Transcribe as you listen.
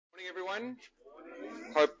Everyone.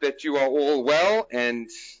 Hope that you are all well and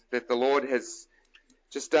that the Lord has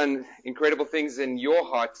just done incredible things in your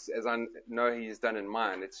hearts as I know He has done in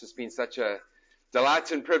mine. It's just been such a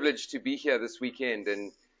delight and privilege to be here this weekend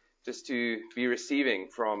and just to be receiving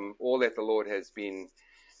from all that the Lord has been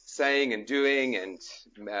saying and doing and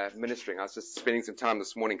ministering. I was just spending some time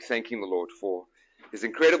this morning thanking the Lord for His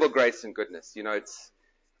incredible grace and goodness. You know,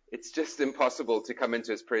 it's just impossible to come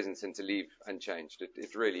into His presence and to leave unchanged.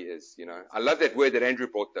 It really is, you know. I love that word that Andrew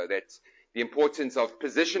brought, though, that the importance of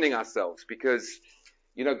positioning ourselves, because,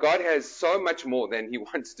 you know, God has so much more than He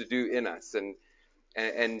wants to do in us. And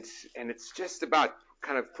it's just about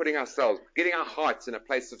kind of putting ourselves, getting our hearts in a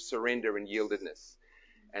place of surrender and yieldedness,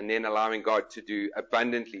 and then allowing God to do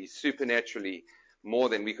abundantly, supernaturally, more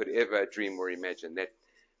than we could ever dream or imagine.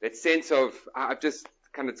 That sense of, I've just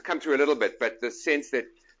kind of come through a little bit, but the sense that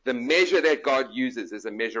the measure that God uses is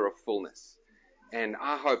a measure of fullness. And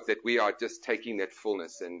I hope that we are just taking that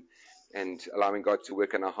fullness and allowing God to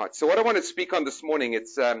work in our hearts. So what I want to speak on this morning,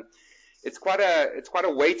 it's quite a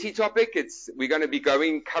weighty topic. We're going to be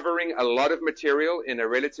covering a lot of material in a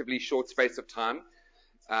relatively short space of time.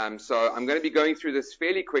 So I'm going to be going through this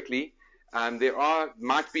fairly quickly. There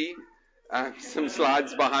might be some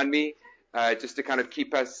slides behind me, just to kind of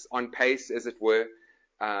keep us on pace, as it were.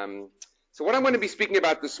 So what I'm going to be speaking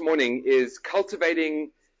about this morning is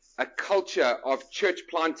cultivating a culture of church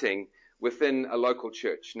planting within a local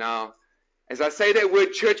church. Now, as I say that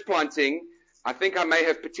word church planting, I think I may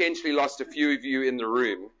have potentially lost a few of you in the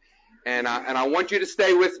room. And I want you to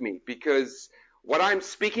stay with me, because what I'm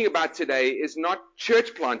speaking about today is not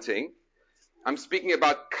church planting. I'm speaking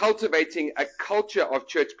about cultivating a culture of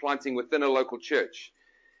church planting within a local church.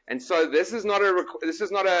 And so this is not a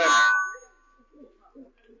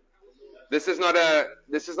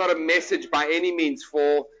message by any means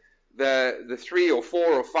for the 3 or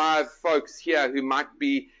 4 or 5 folks here who might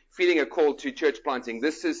be feeling a call to church planting.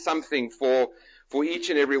 This is something for each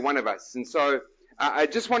and every one of us. And so I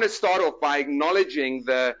just want to start off by acknowledging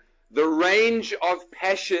the range of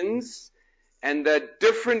passions and the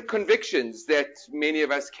different convictions that many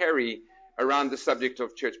of us carry around the subject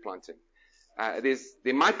of church planting.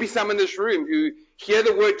 There might be some in this room who hear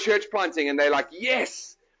the word church planting and they're like,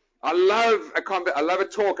 yes, I love a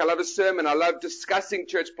talk, I love a sermon, I love discussing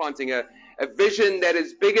church planting, a vision that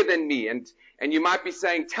is bigger than me. And you might be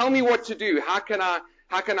saying, tell me what to do. How can I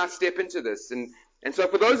step into this? And so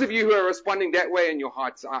for those of you who are responding that way in your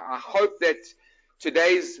hearts, I hope that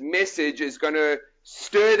today's message is going to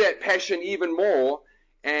stir that passion even more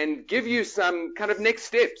and give you some kind of next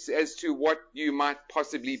steps as to what you might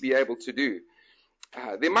possibly be able to do.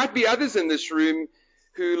 There might be others in this room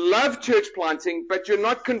who love church planting, but you're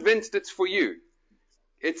not convinced it's for you.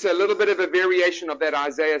 It's a little bit of a variation of that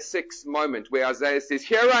Isaiah 6 moment where Isaiah says,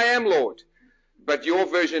 here I am, Lord. But your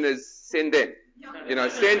version is send them. You know,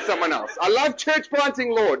 send someone else. I love church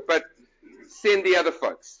planting, Lord, but send the other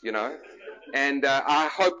folks, you know. And I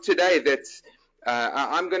hope today that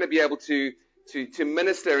I'm going to be able to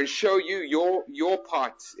minister and show you your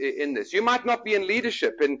part in this. You might not be in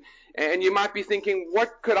leadership, and you might be thinking,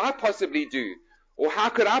 what could I possibly do? Or how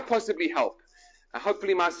could I possibly help?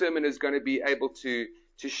 Hopefully my sermon is going to be able to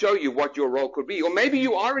show you what your role could be. Or maybe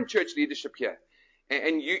you are in church leadership here,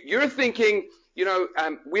 and you're thinking, you know,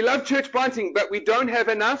 we love church planting, but we don't have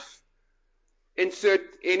enough. Insert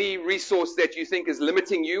any resource that you think is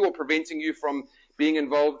limiting you or preventing you from being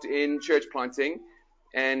involved in church planting.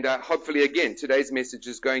 And hopefully, again, today's message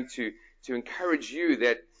is going to encourage you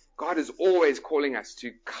that God is always calling us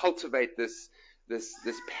to cultivate this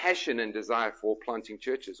passion and desire for planting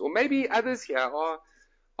churches. Or maybe others here are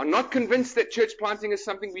not convinced that church planting is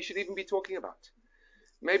something we should even be talking about.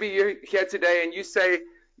 Maybe you're here today and you say,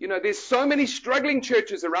 you know, there's so many struggling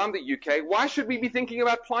churches around the UK. Why should we be thinking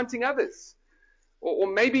about planting others? Or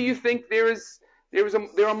maybe you think there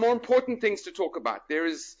are more important things to talk about. There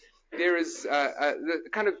is the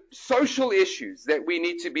kind of social issues that we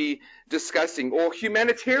need to be discussing, or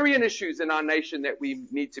humanitarian issues in our nation that we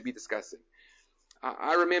need to be discussing.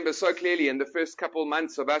 I remember so clearly in the first couple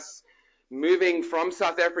months of us moving from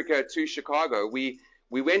South Africa to Chicago, we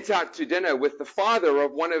went out to dinner with the father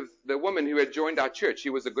of one of the women who had joined our church.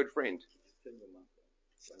 He was a good friend.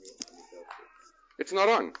 It's not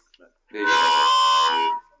on. There you go.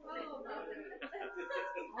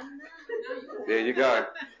 There you go.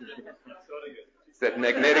 It's that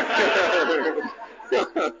magnetic.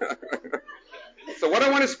 So what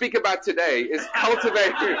I want to speak about today is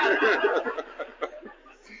cultivating.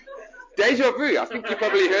 Deja vu. I think you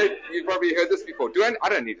probably heard this before. I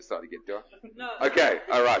don't need to start again, do I? No. Okay.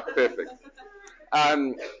 All right. Perfect.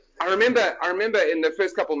 I remember in the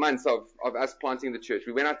first couple months of us planting the church,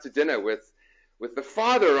 we went out to dinner with the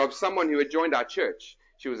father of someone who had joined our church.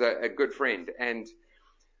 She was a good friend, and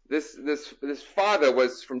this father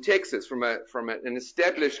was from Texas, from an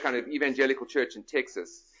established kind of evangelical church in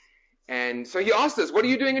Texas. And so he asked us, "What are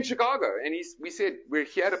you doing in Chicago?" And we said, "We're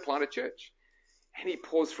here to plant a church." And he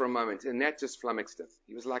paused for a moment, and that just flummoxed him.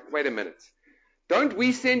 He was like, "Wait a minute. Don't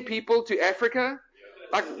we send people to Africa?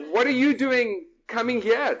 Like, what are you doing coming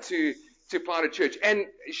here to plant a church?" And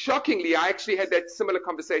shockingly, I actually had that similar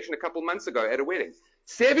conversation a couple months ago at a wedding.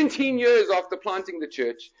 17 years after planting the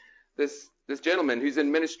church, this gentleman who's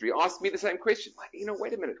in ministry asked me the same question. Like,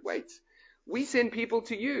 wait a minute, wait. We send people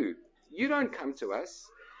to you. You don't come to us.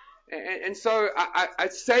 And so I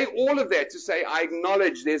say all of that to say I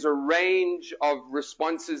acknowledge there's a range of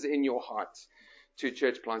responses in your heart to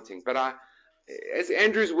church planting. But as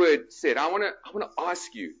Andrew's word said, I want to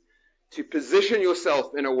ask you to position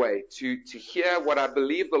yourself in a way to hear what I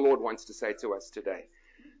believe the Lord wants to say to us today,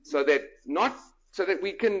 so that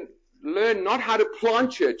we can learn not how to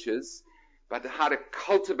plant churches, but how to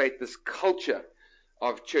cultivate this culture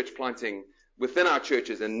of church planting within our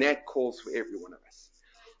churches, and that calls for every one of us.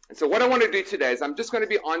 And so what I want to do today is I'm just going to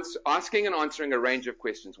be asking and answering a range of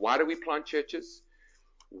questions. Why do we plant churches?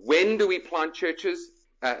 When do we plant churches?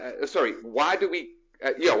 Why do we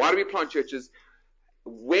plant churches?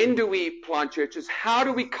 When do we plant churches? How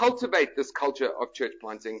do we cultivate this culture of church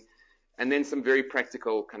planting? And then some very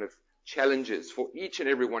practical kind of challenges for each and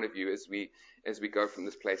every one of you as we go from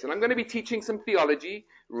this place. And I'm going to be teaching some theology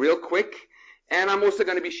real quick, and I'm also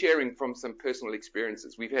going to be sharing from some personal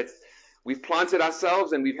experiences. We've planted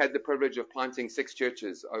ourselves, and we've had the privilege of planting 6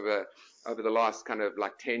 churches over the last kind of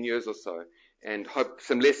like 10 years or so, and hope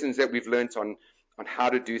some lessons that we've learned on how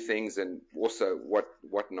to do things and also what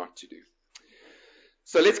not to do.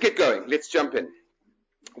 So let's get going. Let's jump in.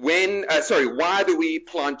 Why do we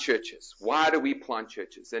plant churches? Why do we plant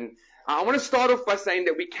churches? And I want to start off by saying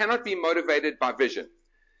that we cannot be motivated by vision.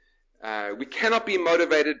 We cannot be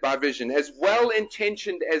motivated by vision. As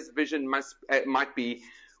well-intentioned as vision might be,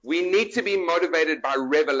 we need to be motivated by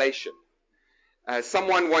revelation.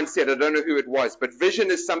 Someone once said, I don't know who it was, but vision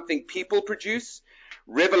is something people produce.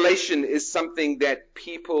 Revelation is something that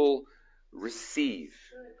people receive.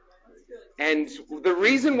 And the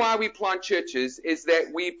reason why we plant churches is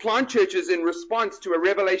that we plant churches in response to a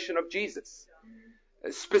revelation of Jesus.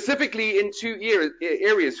 Specifically in 2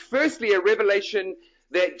 areas. Firstly, a revelation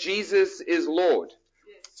that Jesus is Lord.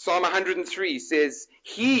 Psalm 103 says,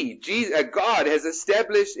 God is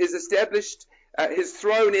established his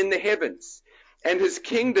throne in the heavens, and his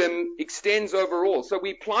kingdom extends over all. So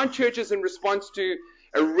we plant churches in response to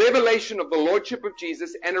a revelation of the Lordship of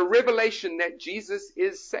Jesus and a revelation that Jesus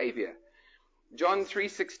is Savior. John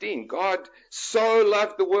 3:16, God so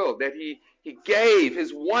loved the world that he gave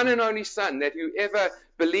his one and only Son, that whoever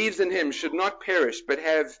believes in him should not perish but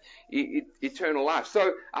have eternal life.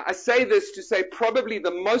 So I say this to say probably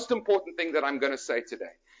the most important thing that I'm going to say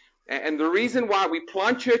today. And the reason why we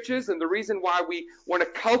plant churches and the reason why we want to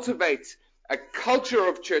cultivate a culture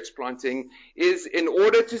of church planting is in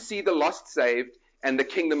order to see the lost saved and the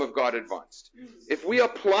kingdom of God advanced. If we are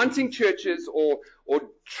planting churches or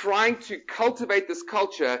trying to cultivate this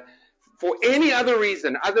culture for any other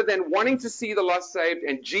reason other than wanting to see the lost saved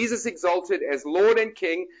and Jesus exalted as Lord and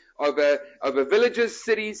King over villages,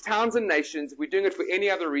 cities, towns, and nations, if we're doing it for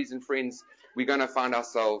any other reason, friends, we're going to find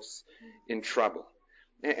ourselves in trouble.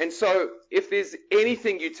 And so if there's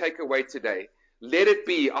anything you take away today, let it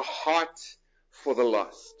be a heart for the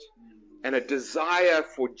lost and a desire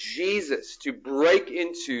for Jesus to break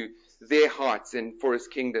into their hearts and for his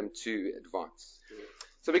kingdom to advance.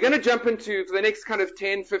 So we're going to jump into, for the next kind of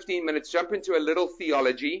 10, 15 minutes, jump into a little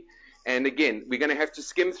theology. And again, we're going to have to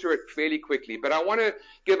skim through it fairly quickly. But I want to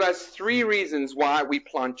give us 3 reasons why we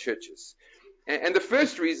plant churches. And the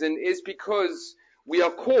first reason is because we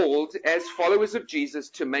are called as followers of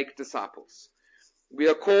Jesus to make disciples. We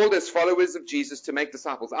are called as followers of Jesus to make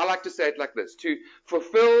disciples. I like to say it like this: to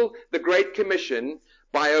fulfill the Great Commission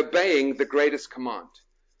by obeying the greatest command.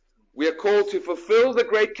 We are called to fulfill the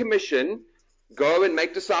Great Commission, go and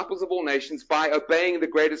make disciples of all nations, by obeying the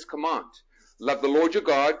greatest command. Love the Lord your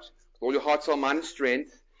God with all your heart, soul, mind, and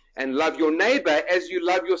strength, and love your neighbor as you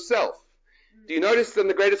love yourself. Do you notice in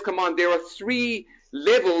the greatest command there are 3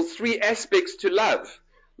 levels, 3 aspects to love?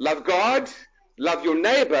 Love God, love your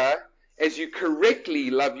neighbor as you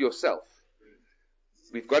correctly love yourself.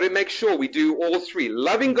 We've got to make sure we do all 3.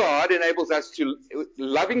 Loving God enables us to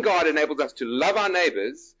love our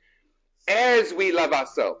neighbors as we love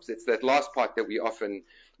ourselves. It's that last part that we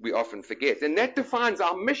often forget. And that defines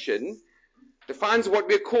our mission. defines what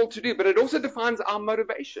we're called to do, but it also defines our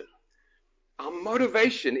motivation. Our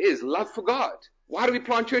motivation is love for God. Why do we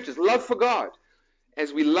plant churches? Love for God.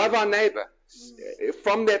 As we love our neighbor,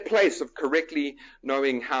 from that place of correctly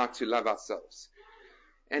knowing how to love ourselves.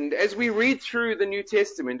 And as we read through the New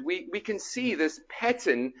Testament, we can see this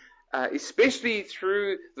pattern, especially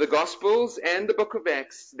through the Gospels and the book of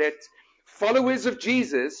Acts, that followers of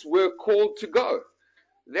Jesus were called to go.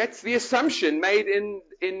 That's the assumption made in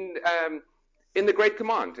the Great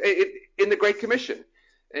Command, in the Great Commission,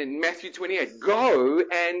 in Matthew 28. Go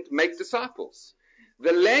and make disciples.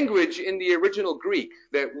 The language in the original Greek,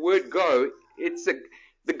 that word go,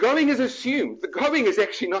 the going is assumed. The going is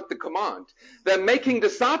actually not the command. The making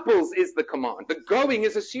disciples is the command. The going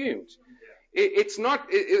is assumed. It's not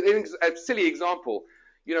a silly example.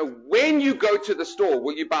 When you go to the store,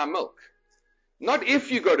 will you buy milk? Not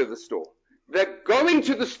if you go to the store. The going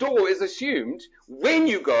to the store is assumed. When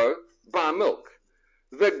you go, buy milk.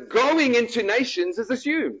 The going into nations is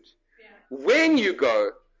assumed. When you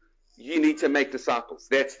go, you need to make disciples.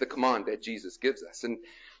 That's the command that Jesus gives us. And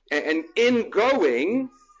in going,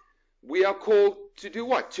 we are called to do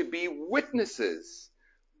what? To be witnesses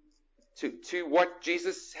to what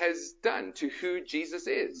Jesus has done, to who Jesus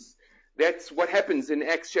is. That's what happens in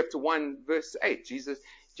Acts chapter 1, verse 8.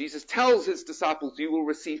 Jesus tells his disciples, you will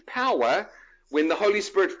receive power when the Holy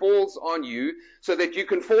Spirit falls on you, so that you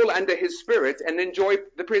can fall under his Spirit and enjoy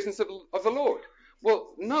the presence of the Lord.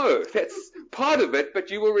 Well, no, that's part of it,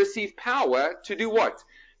 but you will receive power to do what?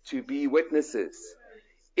 To be witnesses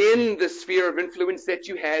in the sphere of influence that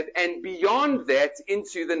you have, and beyond that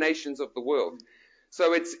into the nations of the world.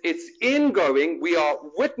 So it's in going, we are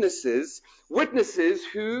witnesses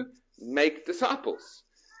who make disciples,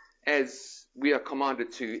 as we are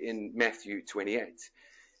commanded to in Matthew 28.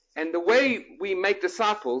 And the way we make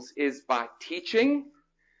disciples is by teaching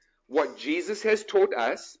what Jesus has taught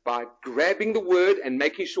us, by grabbing the word and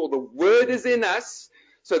making sure the word is in us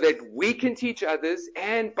so that we can teach others,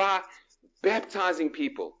 and by baptizing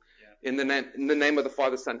people in the name of the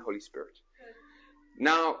Father, Son, Holy Spirit.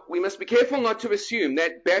 Now, we must be careful not to assume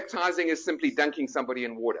that baptizing is simply dunking somebody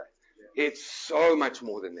in water. It's so much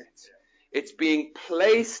more than that. It's being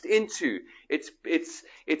placed into,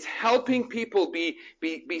 it's helping people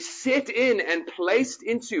be set in and placed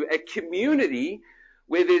into a community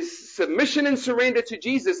where there's submission and surrender to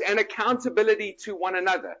Jesus and accountability to one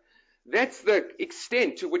another. That's the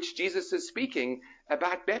extent to which Jesus is speaking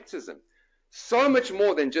about baptism. So much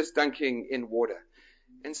more than just dunking in water.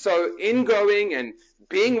 And so in going and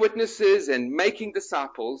being witnesses and making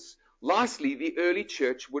disciples, lastly, the early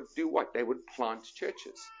church would do what? They would plant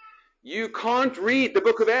churches. You can't read the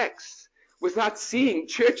book of Acts without seeing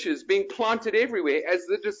churches being planted everywhere as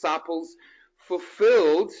the disciples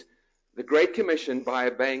fulfilled the Great Commission by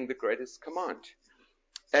obeying the greatest command.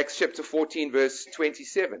 Acts chapter 14, verse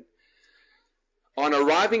 27. On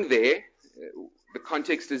arriving there, the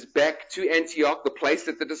context is back to Antioch, the place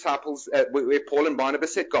that the disciples, where Paul and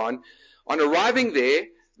Barnabas had gone. On arriving there,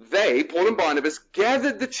 they, Paul and Barnabas,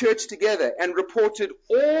 gathered the church together and reported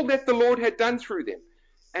all that the Lord had done through them.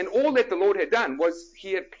 And all that the Lord had done was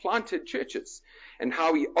he had planted churches, and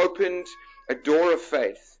how he opened a door of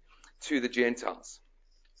faith to the Gentiles.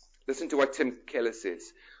 Listen to what Tim Keller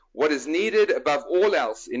says. What is needed above all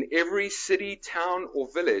else in every city, town, or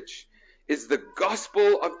village is the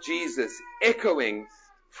gospel of Jesus echoing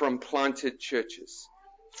from planted churches.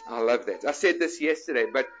 I love that. I said this yesterday,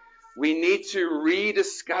 but we need to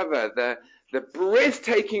rediscover the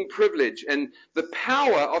breathtaking privilege and the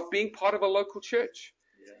power of being part of a local church.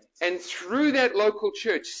 And through that local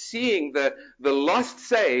church, seeing the lost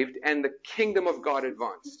saved and the kingdom of God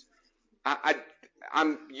advanced.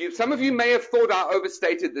 Some of you may have thought I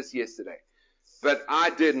overstated this yesterday, but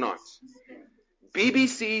I did not.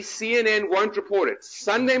 BBC, CNN won't report it.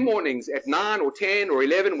 Sunday mornings at 9 or 10 or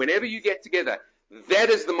 11, whenever you get together, that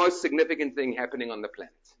is the most significant thing happening on the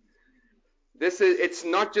planet. It's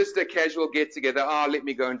not just a casual get-together, let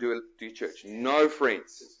me go and do church. No,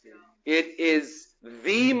 friends. It is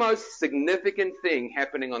the most significant thing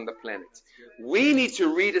happening on the planet. We need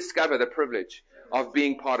to rediscover the privilege of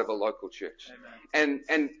being part of a local church. And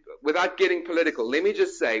without getting political, let me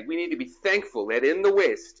just say, we need to be thankful that in the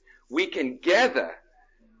West, we can gather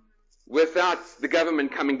without the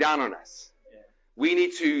government coming down on us. We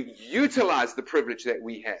need to utilize the privilege that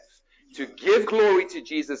we have to give glory to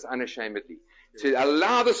Jesus unashamedly, to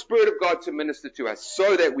allow the Spirit of God to minister to us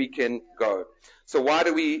so that we can go. So why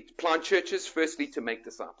do we plant churches? Firstly, to make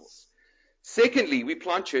disciples. Secondly, we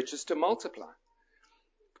plant churches to multiply.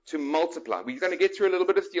 to multiply. We're going to get through a little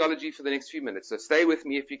bit of theology for the next few minutes, so stay with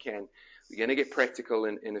me if you can. We're going to get practical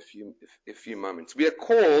in a few moments. We are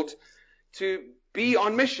called to be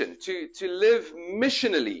on mission, to live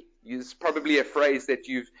missionally. It's probably a phrase that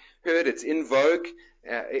you've heard. It's in vogue.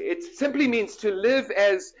 It simply means to live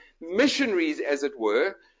as missionaries, as it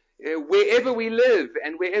were, wherever we live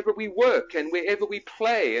and wherever we work and wherever we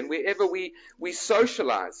play and wherever we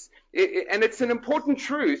socialize. And it's an important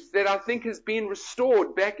truth that I think has been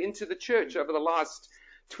restored back into the church over the last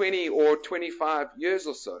 20 or 25 years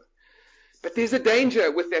or so. But there's a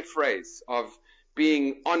danger with that phrase of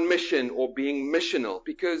being on mission or being missional,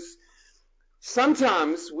 because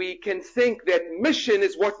sometimes we can think that mission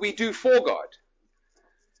is what we do for God.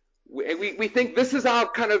 We think this is our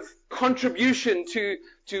kind of contribution to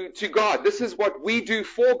God. This is what we do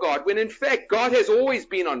for God, when in fact God has always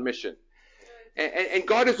been on mission. And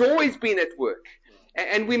God has always been at work.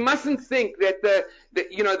 And we mustn't think that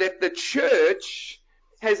the church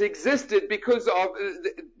has existed because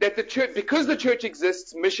the church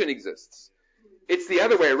exists, mission exists. It's the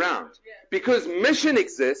other way around. Because mission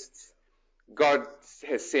exists, God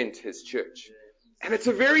has sent His church. And it's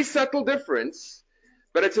a very subtle difference,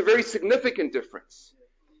 but it's a very significant difference.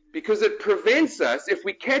 Because it prevents us, if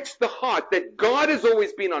we catch the heart that God has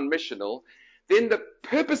always been on missional, then the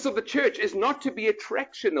purpose of the church is not to be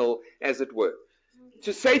attractional, as it were.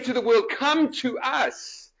 To say to the world, come to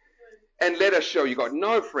us and let us show you God.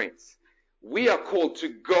 No, friends. We are called to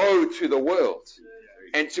go to the world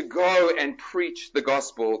and to go and preach the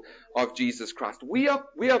gospel of Jesus Christ. We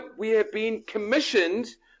have been commissioned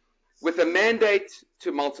with a mandate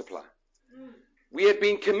to multiply. We have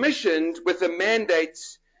been commissioned with a mandate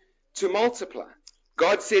to multiply.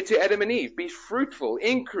 God said to Adam and Eve, be fruitful,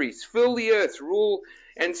 increase, fill the earth, rule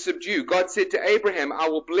and subdue. God said to Abraham, I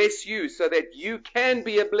will bless you so that you can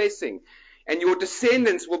be a blessing, and your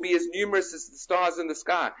descendants will be as numerous as the stars in the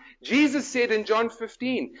sky. Jesus said in John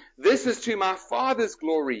 15, this is to my Father's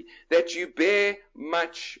glory, that you bear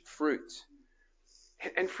much fruit.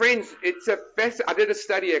 And friends, I did a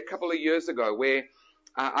study a couple of years ago where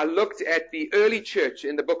I looked at the early church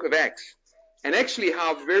in the book of Acts, and actually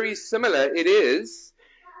how very similar it is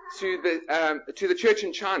to the church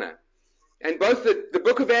in China. And both the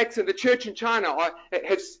book of Acts and the church in China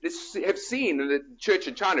have seen, and the church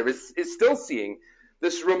in China is still seeing,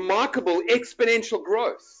 this remarkable exponential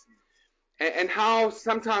growth. And how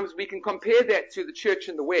sometimes we can compare that to the church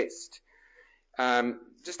in the West.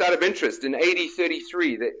 Just out of interest, in AD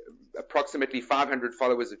 33, approximately 500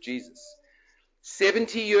 followers of Jesus.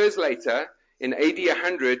 70 years later, in AD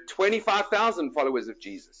 100, 25,000 followers of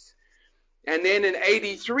Jesus. And then in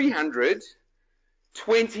AD 300,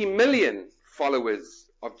 20 million followers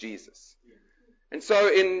of Jesus. And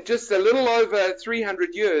so in just a little over 300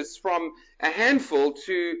 years, from a handful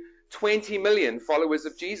to 20 million followers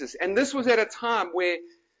of Jesus. And this was at a time where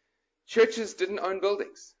churches didn't own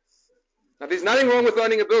buildings. Now, there's nothing wrong with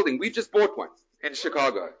owning a building. We just bought one in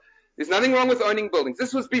Chicago. There's nothing wrong with owning buildings.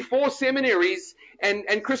 This was before seminaries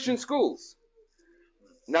and Christian schools.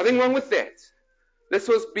 Nothing wrong with that. This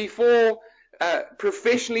was before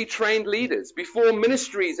professionally trained leaders, before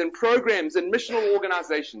ministries and programs and missional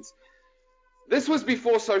organizations. This was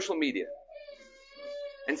before social media.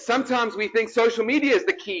 And sometimes we think social media is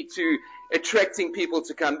the key to attracting people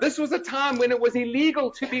to come. This was a time when it was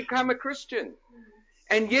illegal to become a Christian.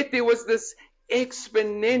 And yet there was this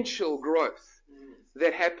exponential growth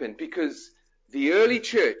that happened because the early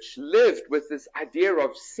church lived with this idea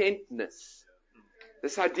of sentness.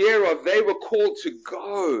 This idea of they were called to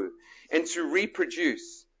go and to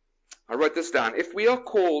reproduce. I wrote this down. If we are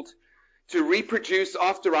called to reproduce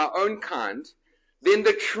after our own kind, then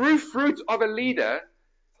the true fruit of a leader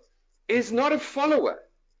is not a follower,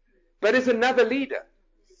 but is another leader.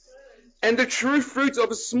 And the true fruit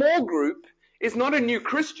of a small group is not a new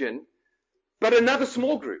Christian, but another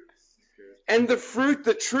small group. And the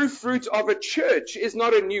true fruit of a church is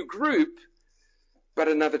not a new group, but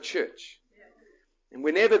another church. And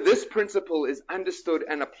whenever this principle is understood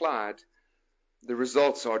and applied, the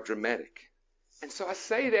results are dramatic. And so I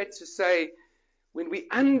say that to say, when we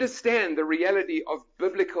understand the reality of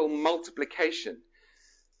biblical multiplication,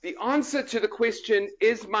 the answer to the question,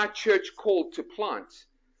 is my church called to plant,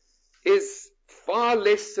 is far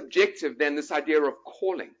less subjective than this idea of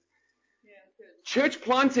calling. Church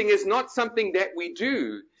planting is not something that we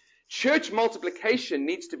do. Church multiplication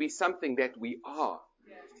needs to be something that we are.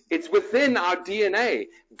 It's within our DNA.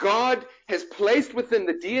 God has placed within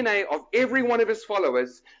the DNA of every one of His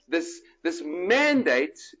followers this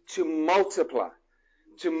mandate to multiply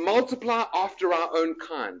after our own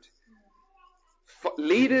kind.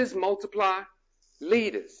 Leaders multiply,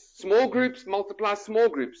 leaders. Small groups multiply small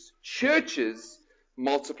groups. Churches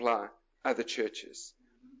multiply other churches.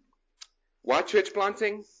 Why church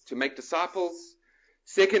planting? To make disciples.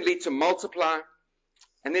 Secondly, to multiply.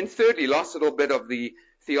 And then thirdly, last little bit of the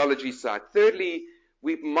theology side. Thirdly,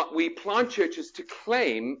 we plant churches to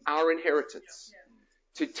claim our inheritance.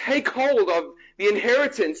 To take hold of the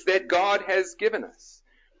inheritance that God has given us.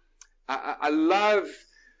 I love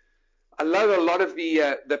a lot of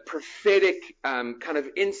the prophetic kind of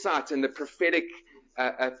insight and the prophetic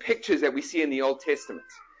pictures that we see in the Old Testament.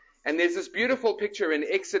 And there's this beautiful picture in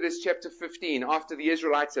Exodus chapter 15 after the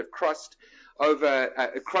Israelites have crossed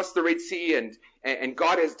the Red Sea and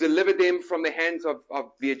God has delivered them from the hands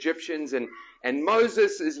of the Egyptians and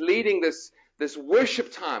Moses is leading this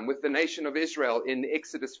worship time with the nation of Israel in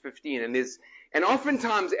Exodus 15. And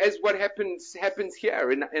oftentimes, as what happens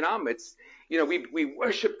here in our midst, we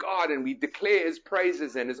worship God and we declare His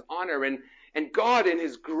praises and His honor. And God in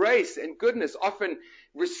His grace and goodness often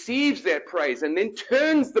receives that praise and then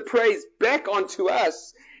turns the praise back onto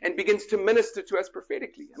us and begins to minister to us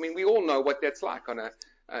prophetically. I mean, we all know what that's like on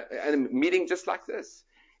a meeting just like this.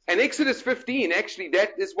 And Exodus 15, actually,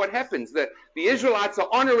 that is what happens. The Israelites are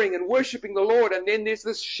honoring and worshiping the Lord, and then there's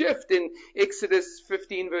this shift in Exodus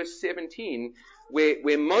 15, verse 17,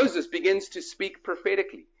 where Moses begins to speak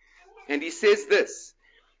prophetically. And he says this.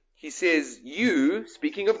 He says, you,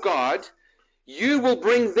 speaking of God, you will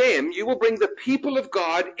bring the people of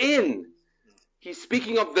God in. He's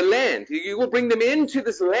speaking of the land. You will bring them into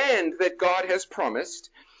this land that God has promised,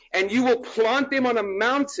 and you will plant them on a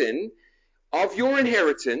mountain of your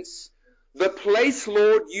inheritance, the place,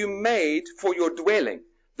 Lord, you made for your dwelling,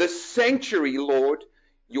 the sanctuary, Lord,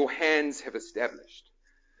 your hands have established.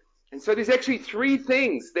 And so there's actually three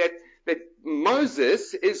things that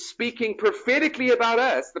Moses is speaking prophetically about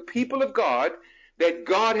us, the people of God, that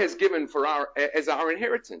God has given as our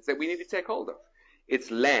inheritance, that we need to take hold of.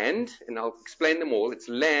 It's land, and I'll explain them all. It's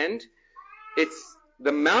land, it's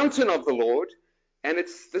the mountain of the Lord, and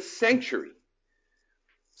it's the sanctuary.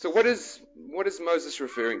 So what is Moses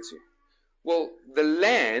referring to? Well, the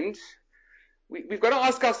land, we've got to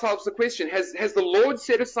ask ourselves the question, has the Lord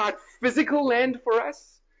set aside physical land for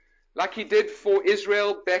us? Like He did for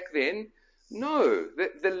Israel back then? No.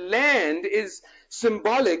 The land is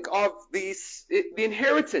symbolic of the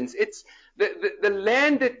inheritance. It's the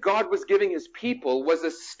land that God was giving His people was a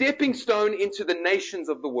stepping stone into the nations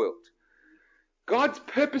of the world. God's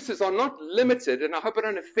purposes are not limited, and I hope I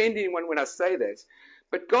don't offend anyone when I say that,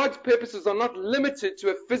 but God's purposes are not limited to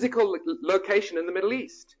a physical location in the Middle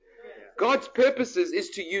East. God's purposes is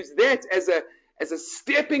to use that as a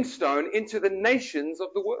stepping stone into the nations of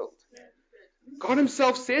the world. God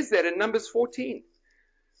Himself says that in Numbers 14.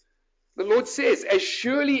 The Lord says, as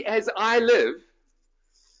surely as I live,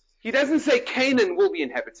 He doesn't say Canaan will be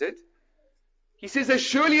inhabited. He says, as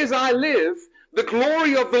surely as I live, the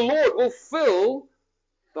glory of the Lord will fill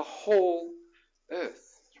the whole earth.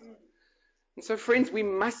 And so, friends, we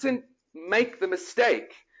mustn't make the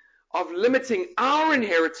mistake of limiting our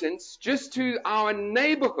inheritance just to our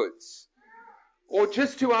neighborhoods or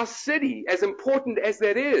just to our city, as important as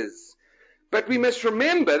that is. But we must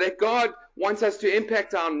remember that God wants us to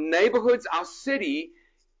impact our neighborhoods, our city,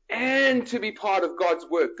 and to be part of God's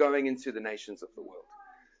work going into the nations of the world.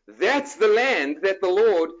 That's the land that the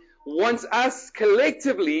Lord wants us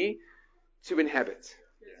collectively to inhabit.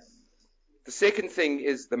 The second thing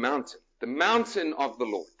is the mountain of the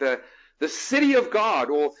Lord, the city of God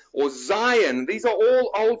or Zion. These are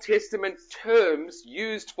all Old Testament terms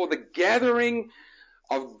used for the gathering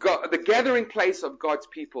of God, the gathering place of God's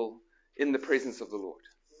people in the presence of the Lord.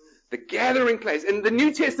 The gathering place. And the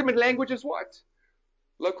New Testament language is what?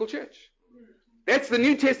 Local church. That's the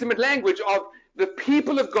New Testament language of the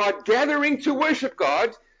people of God gathering to worship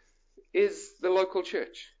God is the local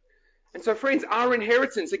church. And so, friends, our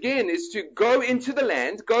inheritance, again, is to go into the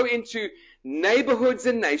land, go into neighborhoods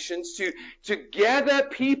and nations, to gather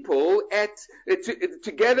people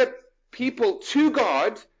to gather people to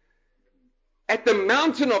God at the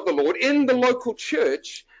mountain of the Lord, in the local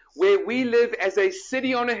church, where we live as a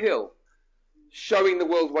city on a hill, showing the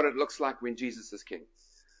world what it looks like when Jesus is King.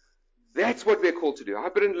 That's what we're called to do. I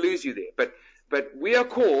hope I didn't lose you there. But we are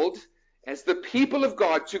called as the people of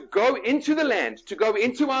God to go into the land, to go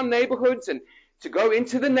into our neighborhoods and to go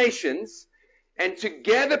into the nations and to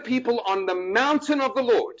gather people on the mountain of the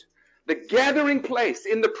Lord, the gathering place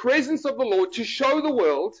in the presence of the Lord, to show the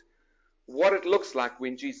world what it looks like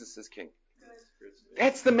when Jesus is King.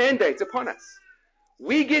 That's the mandate upon us.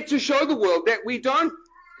 We get to show the world that we don't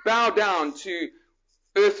bow down to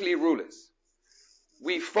earthly rulers.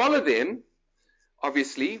 We follow them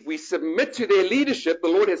obviously. We submit to their leadership. The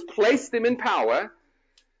Lord has placed them in power.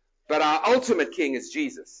 But our ultimate king is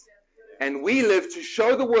Jesus. And we live to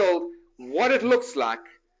show the world what it looks like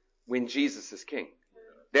when Jesus is king.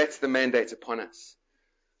 That's the mandate upon us.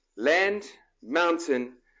 Land,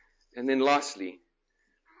 mountain, and then lastly,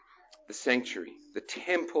 the sanctuary, the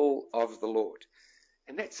temple of the Lord.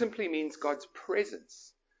 And that simply means God's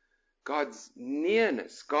presence, God's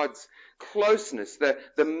nearness, God's closeness,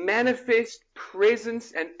 the manifest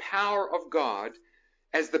presence and power of God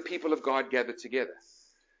as the people of God gather together.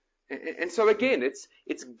 And so again,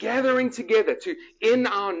 it's gathering together in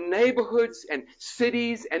our neighborhoods and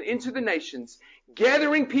cities and into the nations,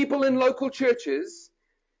 gathering people in local churches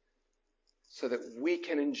so that we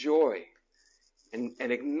can enjoy and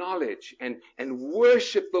acknowledge and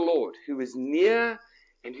worship the Lord who is near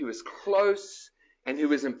and who is close and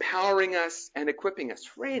who is empowering us and equipping us.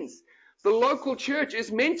 Friends, the local church is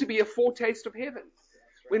meant to be a foretaste of heaven.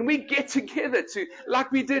 When we get together like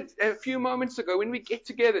we did a few moments ago, when we get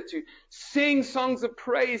together to sing songs of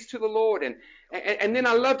praise to the Lord, and then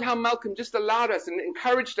I loved how Malcolm just allowed us and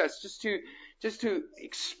encouraged us just to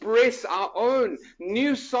express our own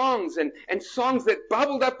new songs and songs that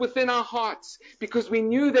bubbled up within our hearts because we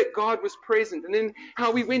knew that God was present. And then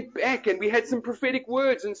how we went back and we had some prophetic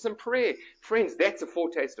words and some prayer. Friends, that's a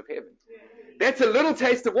foretaste of heaven. That's a little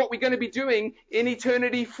taste of what we're going to be doing in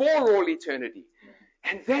eternity for all eternity.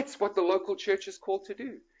 And that's what the local church is called to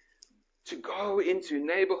do. To go into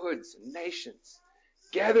neighborhoods and nations,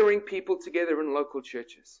 gathering people together in local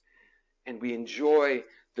churches. And we enjoy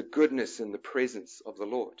the goodness and the presence of the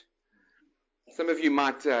Lord. Some of you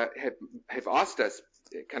might have asked us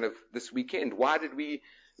kind of this weekend, why did we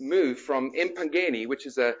move from Empangeni, which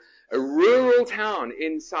is a rural town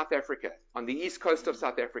in South Africa, on the east coast of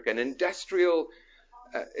South Africa, an industrial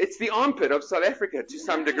it's the armpit of South Africa to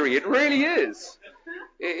some degree. It really is.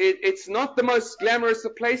 It's not the most glamorous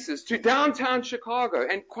of places, to downtown Chicago.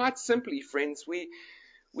 And quite simply, friends, we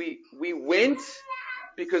went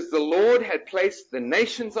because the Lord had placed the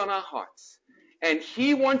nations on our hearts. And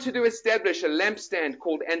He wanted to establish a lampstand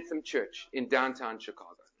called Anthem Church in downtown Chicago.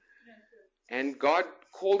 And God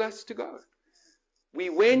called us to go. We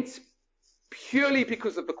went purely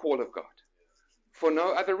because of the call of God. For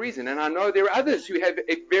no other reason. And I know there are others who have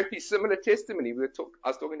a very similar testimony. I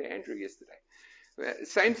was talking to Andrew yesterday.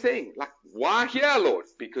 Same thing. Like, why here, Lord?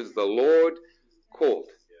 Because the Lord called.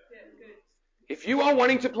 If you are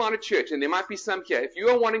wanting to plant a church, and there might be some here, if you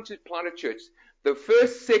are wanting to plant a church, the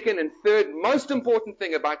first, second, and third most important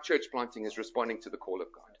thing about church planting is responding to the call of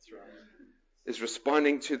God. That's right. Is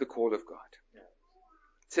responding to the call of God.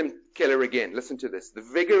 Tim Keller again, listen to this. The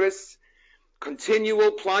vigorous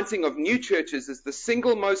continual planting of new churches is the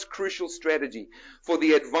single most crucial strategy for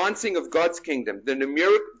the advancing of God's kingdom, the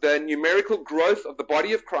numerical growth of the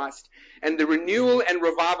body of Christ, and the renewal and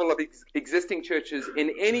revival of existing churches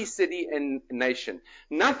in any city and nation.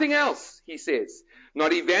 Nothing else, he says.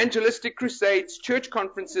 Not evangelistic crusades, church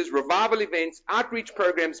conferences, revival events, outreach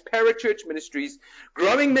programs, parachurch ministries,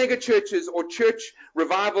 growing mega churches, or church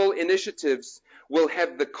revival initiatives will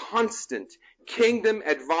have the constant kingdom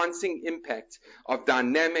advancing impact of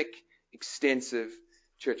dynamic, extensive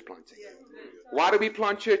church planting. Why do we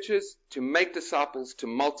plant churches? To make disciples, to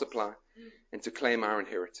multiply, and to claim our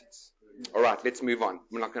inheritance. All right, let's move on.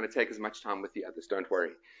 We're not going to take as much time with the others, don't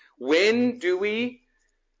worry. When do we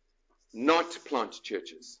not plant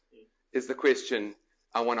churches? Is the question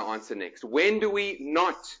I want to answer next. When do we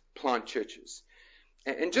not plant churches?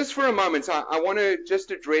 And just for a moment, I want to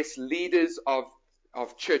just address leaders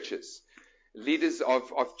of churches. Leaders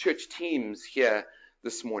of church teams here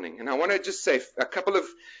this morning. And I want to just say a couple of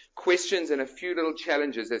questions and a few little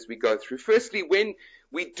challenges as we go through. Firstly, when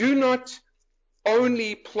we do not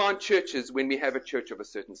only plant churches when we have a church of a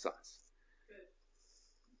certain size.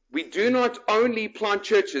 We do not only plant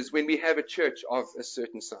churches when we have a church of a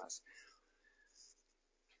certain size.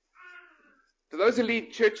 For those who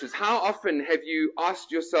lead churches, how often have you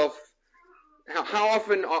asked yourself, how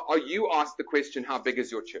often are you asked the question, how big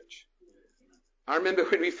is your church? I remember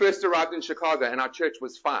when we first arrived in Chicago and our church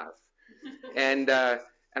was 5. And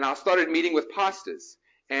I started meeting with pastors.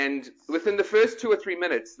 And within the first 2 or 3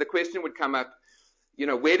 minutes, the question would come up,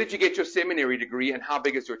 where did you get your seminary degree and how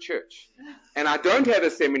big is your church? And I don't have a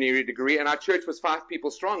seminary degree and our church was 5 people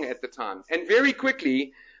strong at the time. And very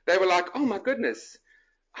quickly, they were like, oh my goodness,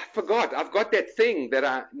 I forgot. I've got that thing that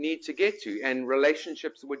I need to get to. And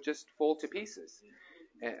relationships would just fall to pieces.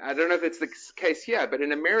 I don't know if it's the case here, but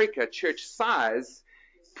in America, church size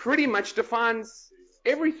pretty much defines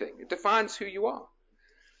everything. It defines who you are.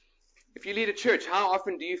 If you lead a church, how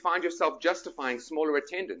often do you find yourself justifying smaller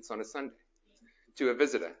attendance on a Sunday? to a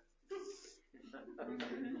visitor.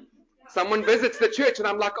 Someone visits the church and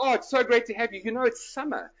I'm like, oh, it's so great to have you. It's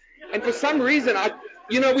summer. And for some reason,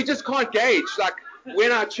 we just can't gauge like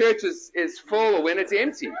when our church is full or when it's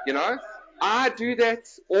empty, I do that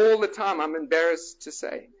all the time. I'm embarrassed to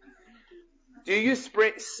say. Do you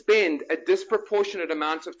spend a disproportionate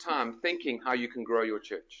amount of time thinking how you can grow your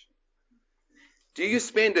church? Do you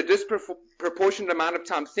spend a disproportionate amount of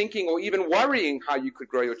time thinking or even worrying how you could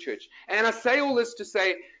grow your church? And I say all this to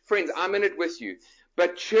say, friends, I'm in it with you.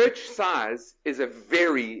 But church size is a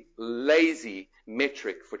very lazy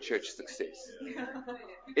metric for church success.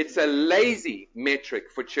 It's a lazy metric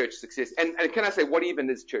for church success. And can I say, what even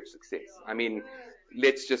is church success? I mean,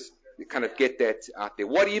 let's just kind of get that out there.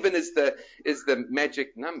 What even is the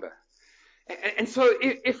magic number? And so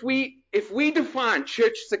if we define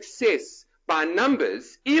church success by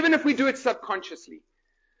numbers, even if we do it subconsciously,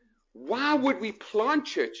 why would we plant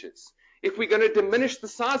churches if we're going to diminish the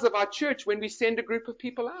size of our church when we send a group of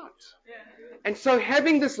people out? And so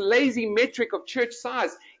having this lazy metric of church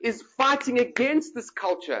size is fighting against this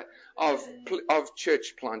culture of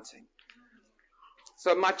church planting.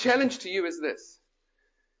 So my challenge to you is this.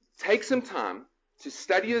 Take some time to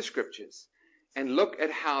study the scriptures and look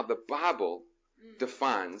at how the Bible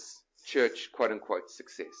defines church, quote unquote,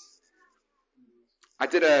 success. I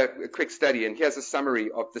did a quick study, and here's a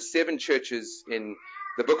summary of the 7 churches in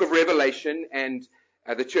the book of Revelation and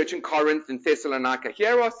the church in Corinth and Thessalonica.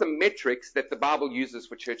 Here are some metrics that the Bible uses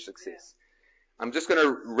for church success. I'm just going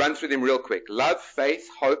to run through them real quick. Love, faith,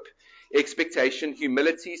 hope, expectation,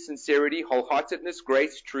 humility, sincerity, wholeheartedness,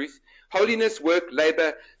 grace, truth, holiness, work,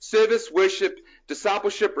 labor, service, worship,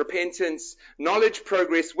 discipleship, repentance, knowledge,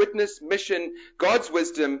 progress, witness, mission, God's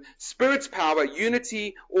wisdom, Spirit's power,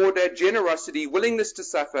 unity, order, generosity, willingness to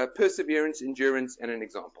suffer, perseverance, endurance, and an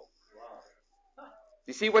example.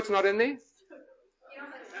 You see what's not in there?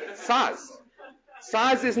 Size.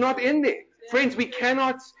 Size is not in there. Friends, we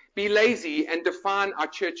cannot be lazy and define our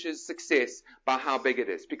church's success by how big it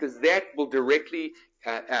is, because that will directly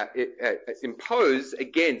impose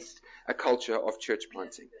against a culture of church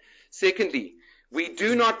planting. Secondly, we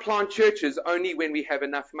do not plant churches only when we have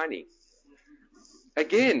enough money.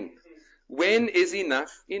 Again, when is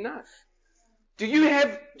enough enough? Do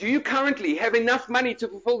you currently have enough money to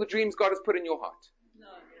fulfill the dreams God has put in your heart?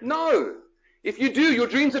 No. If you do, your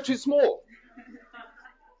dreams are too small.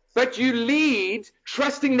 But you lead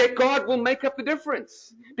trusting that God will make up the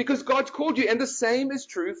difference because God's called you. And the same is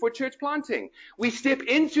true for church planting. We step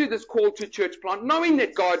into this call to church plant knowing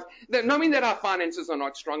that our finances are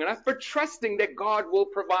not strong enough, but trusting that God will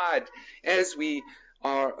provide as we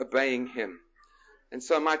are obeying Him. And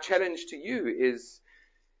so my challenge to you is,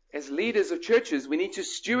 as leaders of churches, we need to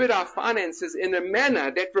steward our finances in a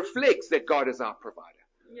manner that reflects that God is our provider.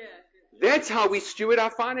 Yeah. That's how we steward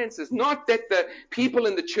our finances. Not that the people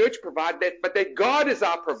in the church provide that, but that God is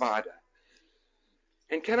our provider.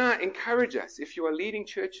 And can I encourage us, if you are leading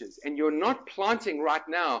churches and you're not planting right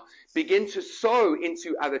now, begin to sow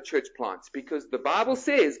into other church plants, because the Bible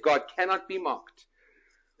says God cannot be mocked.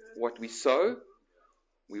 What we sow,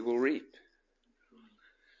 we will reap.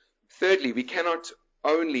 Thirdly, we cannot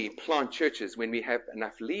only plant churches when we have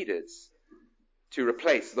enough leaders to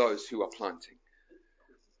replace those who are planting.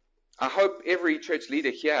 I hope every church leader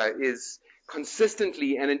here is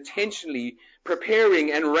consistently and intentionally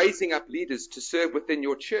preparing and raising up leaders to serve within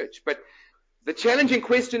your church. But the challenging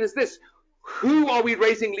question is this: who are we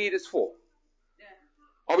raising leaders for?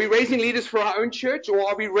 Are we raising leaders for our own church, or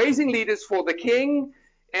are we raising leaders for the King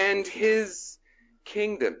and His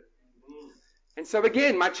kingdom? And so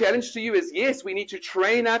again, my challenge to you is, yes, we need to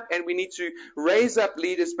train up and we need to raise up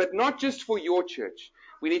leaders, but not just for your church.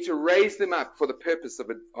 We need to raise them up for the purpose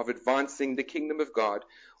of advancing the kingdom of God,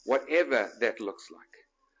 whatever that looks like.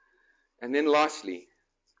 And then lastly,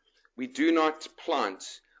 we do not plant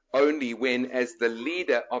only when, as the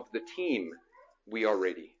leader of the team, we are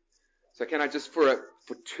ready. So can I just for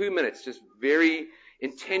 2 minutes just very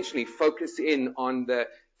intentionally focus in on the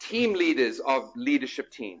team leaders of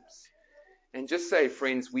leadership teams. And just say,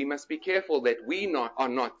 friends, we must be careful that we are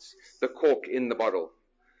not the cork in the bottle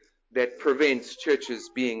that prevents churches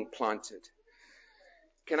being planted.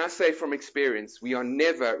 Can I say from experience, we are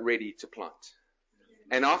never ready to plant.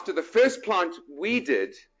 And after the first plant we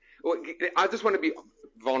did, I just want to be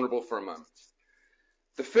vulnerable for a moment.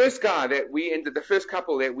 The first couple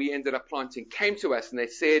that we ended up planting came to us and they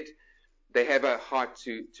said they have a heart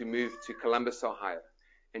to move to Columbus, Ohio.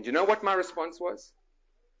 And you know what my response was?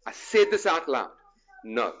 I said this out loud.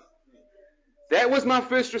 No. That was my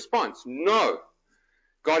first response. No.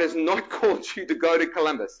 God has not called you to go to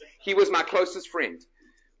Columbus. He was my closest friend.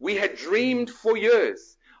 We had dreamed for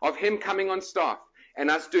years of him coming on staff and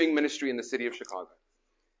us doing ministry in the city of Chicago.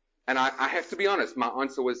 And I have to be honest,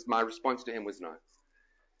 my response to him was no.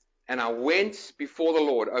 And I went before the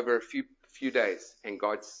Lord over a few days, and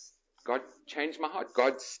God changed my heart.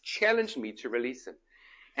 God challenged me to release him.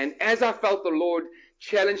 And as I felt the Lord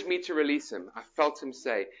challenge me to release him, I felt him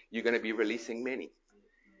say, you're going to be releasing many.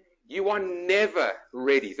 You are never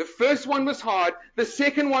ready. The first one was hard. The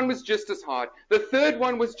second one was just as hard. The third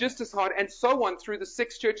one was just as hard, and so on through the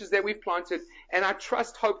 6 churches that we've planted. And I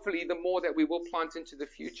trust, hopefully, the more that we will plant into the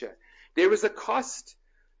future. There is a cost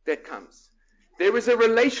that comes. There is a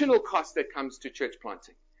relational cost that comes to church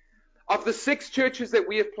planting. Of the 6 churches that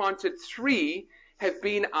we have planted, 3 have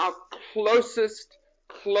been our closest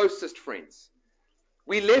friends.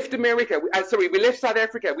 We left we left South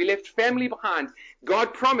Africa. We left family behind.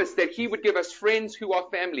 God promised that he would give us friends who are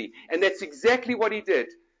family. And that's exactly what he did.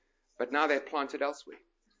 But now they're planted elsewhere.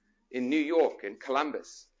 In New York and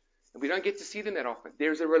Columbus. And we don't get to see them that often.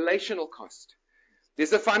 There's a relational cost.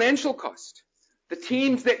 There's a financial cost. The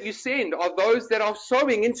teams that you send are those that are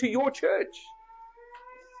sowing into your church.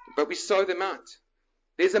 But we sow them out.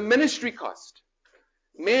 There's a ministry cost.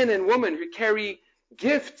 Men and women who carry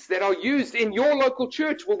gifts that are used in your local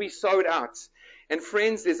church will be sowed out. And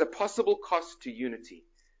friends, there's a possible cost to unity.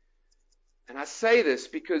 And I say this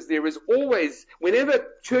because there is always, whenever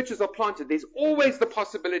churches are planted, there's always the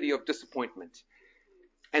possibility of disappointment.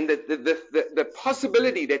 And the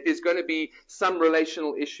possibility that there's going to be some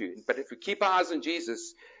relational issue. But if we keep our eyes on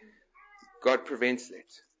Jesus, God prevents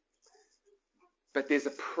that. But there's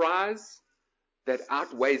a prize that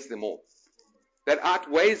outweighs them all. That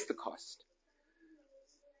outweighs the cost.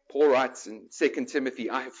 Paul writes in 2 Timothy,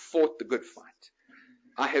 I have fought the good fight.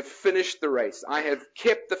 I have finished the race. I have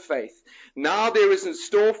kept the faith. Now there is in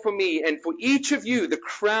store for me and for each of you the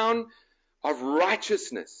crown of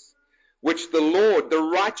righteousness, which the Lord, the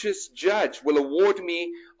righteous judge, will award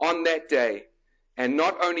me on that day. And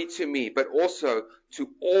not only to me, but also to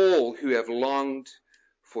all who have longed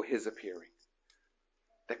for his appearing.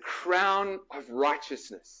 The crown of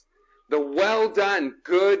righteousness. The well done,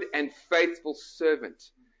 good and faithful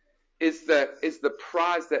servant is the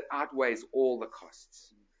prize that outweighs all the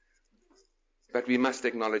costs. But we must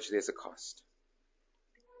acknowledge there's a cost.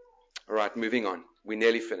 All right, moving on. We're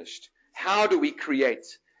nearly finished. How do we create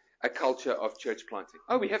a culture of church planting?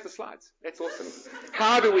 Oh, we have the slides. That's awesome.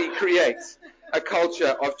 How do we create a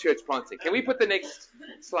culture of church planting? Can we put the next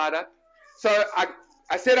slide up? So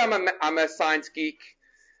I said I'm a science geek.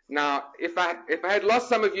 Now, if I had lost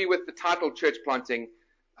some of you with the title church planting,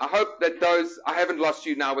 I hope that I haven't lost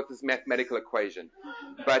you now with this mathematical equation.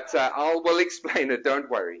 But we'll explain it, don't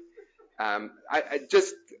worry.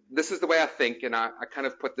 This is the way I think, and I kind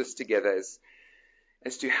of put this together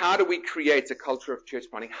as to how do we create a culture of church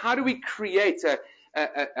planting? How do we create a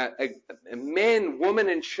men, women,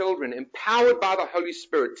 and children empowered by the Holy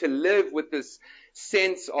Spirit to live with this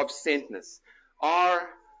sense of sentness? R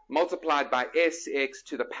multiplied by SX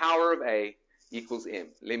to the power of A equals M.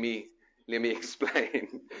 Let me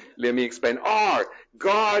explain. Let me explain. R,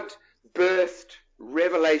 God birthed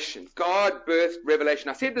revelation. God birthed revelation.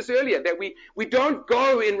 I said this earlier, that we don't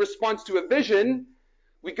go in response to a vision.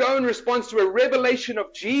 We go in response to a revelation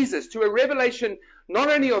of Jesus, to a revelation not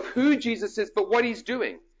only of who Jesus is, but what he's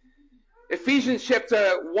doing. Ephesians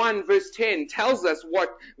chapter 1 verse 10 tells us what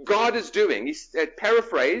God is doing. He's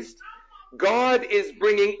paraphrased. God is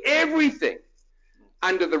bringing everything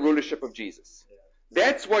under the rulership of Jesus.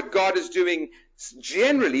 That's what God is doing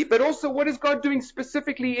generally, but also what is God doing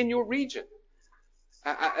specifically in your region?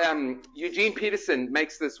 Eugene Peterson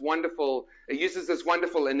uses this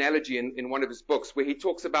wonderful analogy in one of his books where he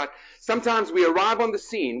talks about sometimes we arrive on the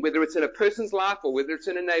scene, whether it's in a person's life or whether it's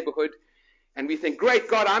in a neighborhood, and we think, great,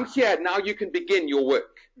 God, I'm here, now you can begin your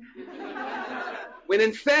work. When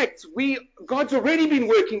in fact, God's already been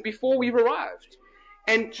working before we've arrived.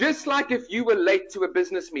 And just like if you were late to a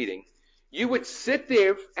business meeting, you would sit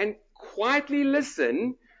there and quietly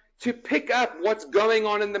listen to pick up what's going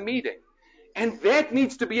on in the meeting. And that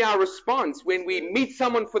needs to be our response when we meet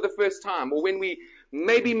someone for the first time, or when we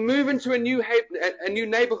maybe move into a new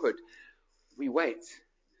neighborhood. We wait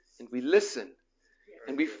and we listen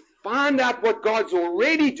and we find out what God's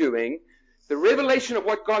already doing, the revelation of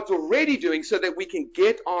what God's already doing, so that we can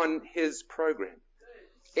get on his program.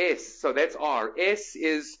 S, so that's R. S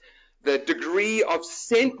is the degree of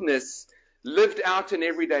sentness lived out in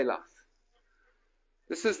everyday life.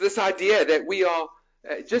 This is this idea that we are,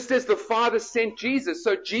 just as the Father sent Jesus,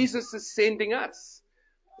 so Jesus is sending us.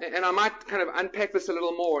 And I might kind of unpack this a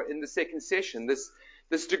little more in the second session.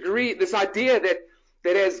 This degree, this idea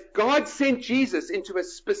that as God sent Jesus into a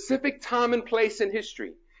specific time and place in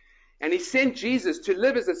history, and He sent Jesus to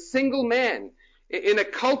live as a single man in a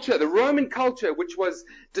culture, the Roman culture, which was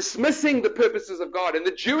dismissing the purposes of God, and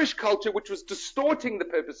the Jewish culture, which was distorting the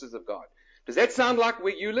purposes of God. Does that sound like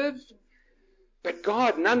where you live? But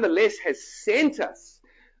God, nonetheless, has sent us.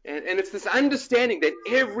 And it's this understanding that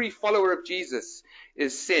every follower of Jesus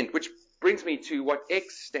is sent, which brings me to what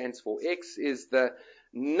X stands for. X is the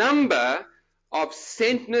number of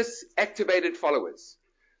sentness activated followers.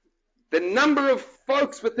 The number of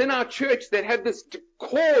folks within our church that have this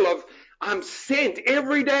call of, I'm sent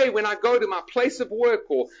every day when I go to my place of work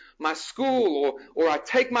or my school, or I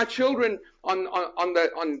take my children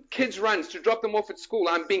on kids' runs to drop them off at school.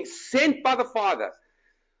 I'm being sent by the Father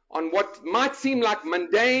on what might seem like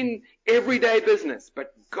mundane, everyday business.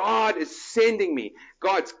 But God is sending me.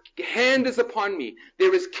 God's hand is upon me.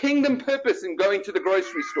 There is kingdom purpose in going to the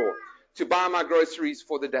grocery store to buy my groceries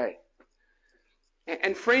for the day.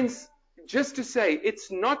 And friends, just to say,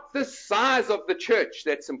 it's not the size of the church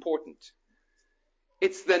that's important.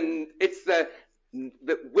 It's the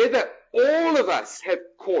whether all of us have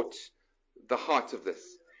caught the heart of this.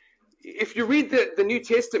 If you read the New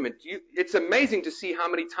Testament, it's amazing to see how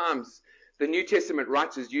many times the New Testament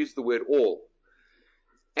writers use the word all.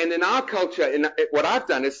 And in our culture, what I've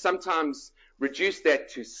done is sometimes reduce that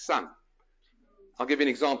to some. I'll give you an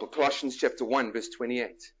example. Colossians chapter 1, verse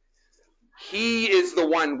 28. He is the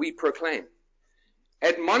one we proclaim,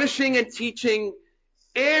 admonishing and teaching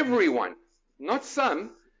everyone, not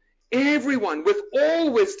some, everyone with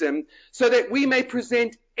all wisdom, so that we may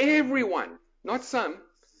present everyone, not some,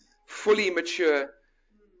 fully mature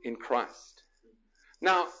in Christ.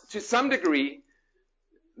 Now, to some degree,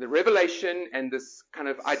 the revelation and this kind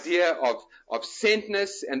of idea of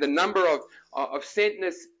sentness and the number of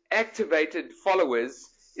sentness activated followers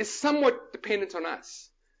is somewhat dependent on us,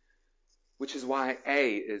 which is why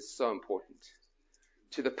A is so important.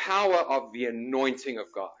 To the power of the anointing of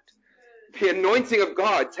God. The anointing of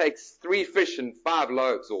God takes 3 fish and 5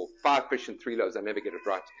 loaves, or 5 fish and 3 loaves, I never get it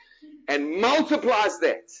right, and multiplies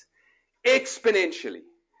that exponentially.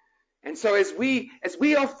 And so as we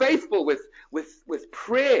are faithful with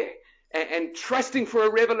prayer and trusting for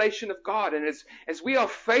a revelation of God, and as we are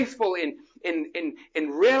faithful in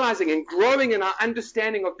realizing and growing in our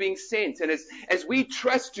understanding of being sent, and as we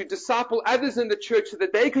trust to disciple others in the church so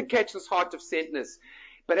that they could catch this heart of sentness,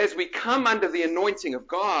 but as we come under the anointing of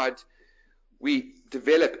God, we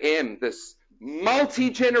develop this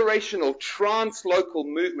multi-generational trans-local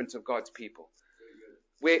movement of God's people.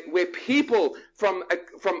 Where people from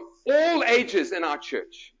all ages in our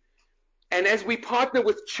church, and as we partner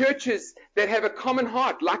with churches that have a common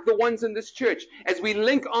heart, like the ones in this church, as we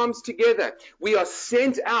link arms together, we are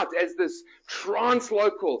sent out as this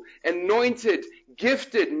trans-local, anointed,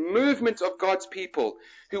 gifted movement of God's people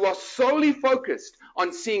who are solely focused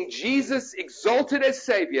on seeing Jesus exalted as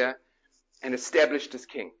Savior and established as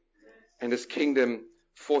King, and His kingdom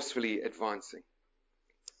forcefully advancing.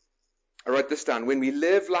 I wrote this down. When we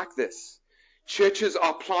live like this, church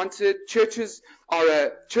plants are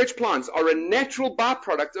a natural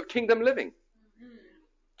byproduct of kingdom living.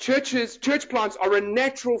 Church plants are a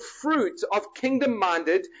natural fruit of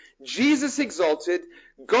kingdom-minded, Jesus-exalted,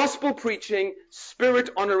 gospel-preaching,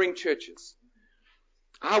 spirit-honoring churches.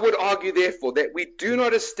 I would argue, therefore, that we do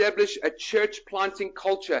not establish a church-planting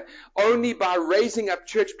culture only by raising up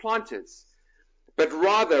church planters, but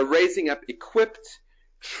rather raising up equipped,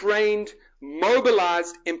 trained,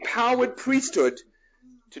 mobilized, empowered priesthood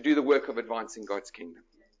to do the work of advancing God's kingdom.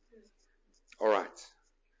 All right.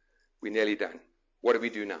 We're nearly done. What do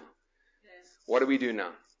we do now? What do we do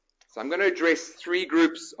now? So I'm going to address 3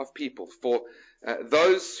 groups of people. For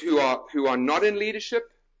those who are not in leadership,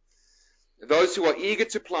 those who are eager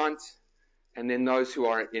to plant, and then those who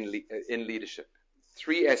are in leadership.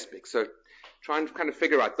 3 aspects. So try and kind of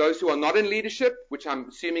figure out those who are not in leadership, which I'm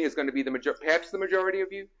assuming is going to be perhaps the majority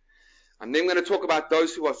of you. I'm then going to talk about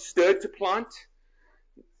those who are stirred to plant,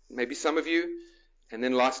 maybe some of you, and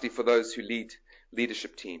then lastly for those who lead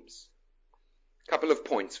leadership teams. A couple of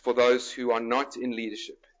points for those who are not in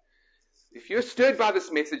leadership. If you're stirred by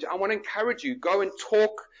this message, I want to encourage you, go and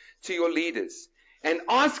talk to your leaders and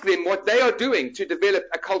ask them what they are doing to develop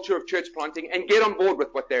a culture of church planting and get on board with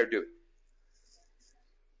what they're doing.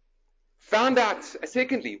 Found out,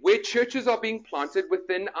 secondly, where churches are being planted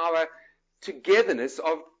within our togetherness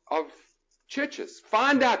of churches.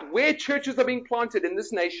 Find out where churches are being planted in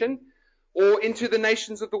this nation or into the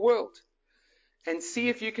nations of the world. And see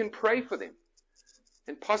if you can pray for them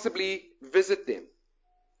and possibly visit them.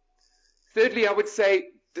 Thirdly, I would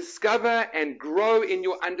say discover and grow in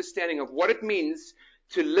your understanding of what it means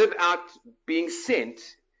to live out being sent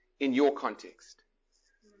in your context?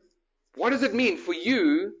 What does it mean for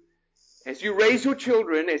you as you raise your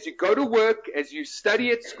children, as you go to work, as you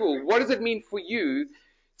study at school? What does it mean for you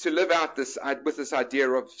to live out this with this idea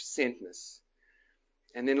of sentness?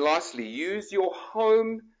 And then lastly, use your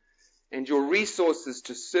home and your resources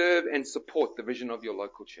to serve and support the vision of your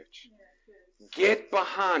local church. Get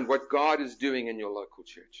behind what God is doing in your local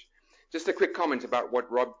church. Just a quick comment about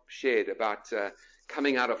what Rob shared about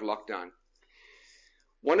coming out of lockdown.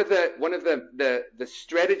 One of the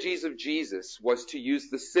strategies of Jesus was to use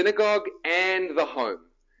the synagogue and the home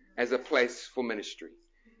as a place for ministry.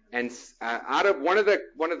 And out of one of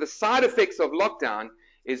the side effects of lockdown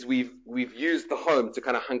is we've used the home to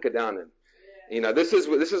kind of hunker down in. You know, this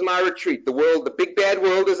is my retreat. The big bad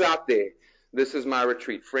world is out there. This is my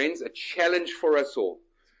retreat. Friends, a challenge for us all.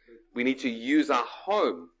 We need to use our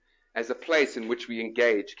home as a place in which we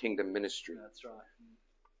engage kingdom ministry. That's right.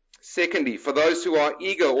 Secondly, for those who are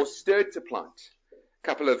eager or stirred to plant, a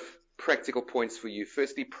couple of practical points for you.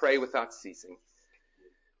 Firstly, pray without ceasing.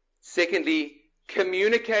 Secondly,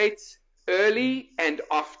 communicate early and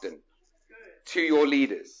often to your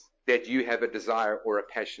leaders that you have a desire or a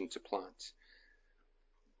passion to plant.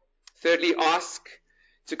 Thirdly, ask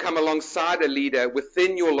to come alongside a leader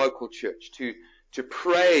within your local church to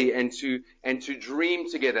pray and to dream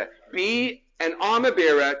together. Be an armor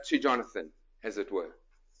bearer to Jonathan, as it were.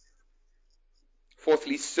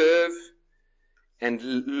 Fourthly, serve and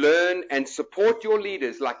learn and support your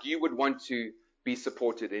leaders like you would want to be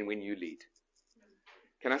supported in when you lead.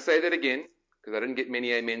 Can I say that again? Because I didn't get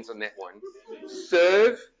many amens on that one.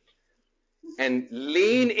 Serve and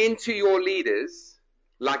lean into your leaders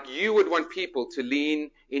like you would want people to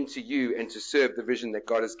lean into you and to serve the vision that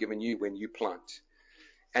God has given you when you plant.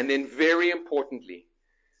 And then very importantly,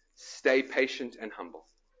 stay patient and humble.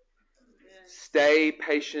 Stay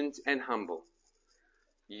patient and humble.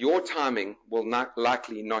 Your timing will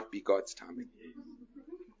likely not be God's timing.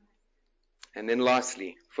 And then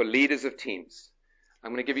lastly, for leaders of teams,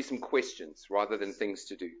 I'm going to give you some questions rather than things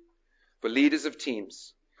to do. For leaders of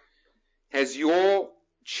teams, has your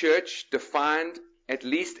church defined at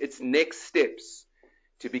least its next steps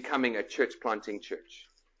to becoming a church planting church?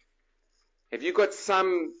 Have you got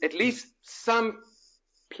at least some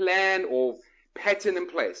plan or pattern in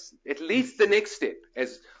place, at least the next step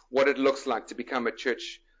as what it looks like to become a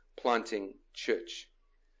church planting church?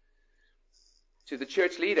 To the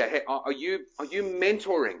church leader, are you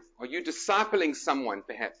mentoring? Are you discipling someone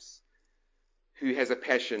perhaps who has a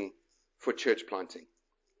passion for church planting?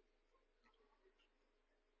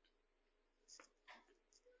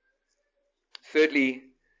 Thirdly,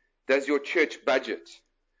 does your church budget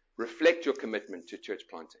reflect your commitment to church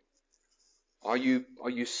planting? Are you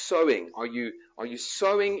sowing? Are you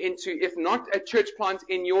sowing into, if not a church plant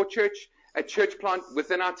in your church, a church plant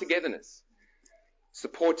within our togetherness,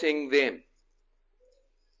 supporting them?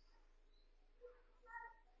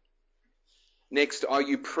 Next, are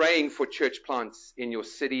you praying for church plants in your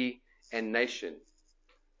city and nation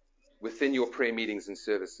within your prayer meetings and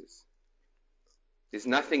services? There's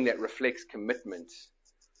nothing that reflects commitment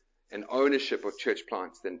and ownership of church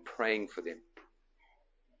plants than praying for them.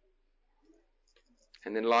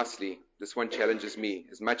 And then lastly, this one challenges me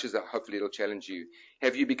as much as hopefully it'll challenge you.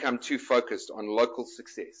 Have you become too focused on local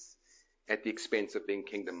success at the expense of being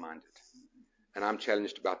kingdom-minded? And I'm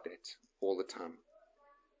challenged about that all the time.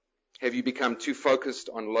 Have you become too focused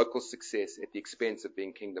on local success at the expense of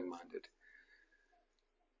being kingdom-minded?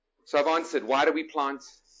 So I've answered, why do we plant?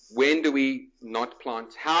 When do we not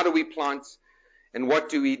plant? How do we plant? And what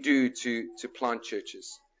do we do to plant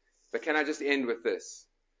churches? But can I just end with this?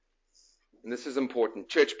 And this is important.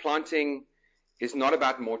 Church planting is not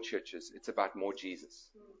about more churches. It's about more Jesus.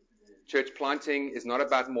 Church planting is not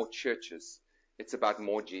about more churches. It's about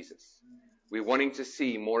more Jesus. We're wanting to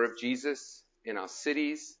see more of Jesus in our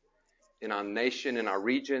cities, in our nation, in our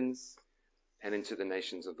regions, and into the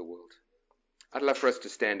nations of the world. I'd love for us to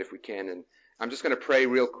stand if we can, and I'm just going to pray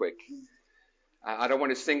real quick. I don't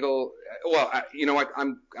want to you know what?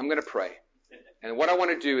 I'm going to pray. And what I want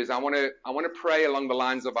to do is I want to pray along the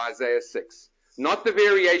lines of Isaiah 6. Not the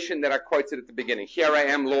variation that I quoted at the beginning. Here I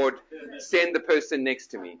am, Lord, send the person next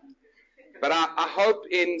to me. But I hope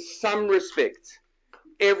in some respect,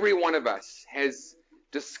 every one of us has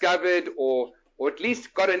discovered or at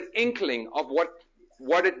least got an inkling of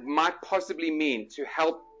what it might possibly mean to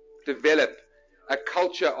help develop a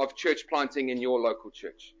culture of church planting in your local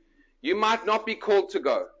church. You might not be called to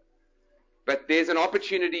go, but there's an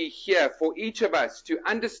opportunity here for each of us to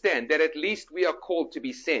understand that at least we are called to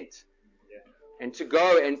be sent and to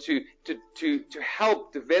go and to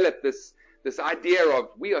help develop this this idea of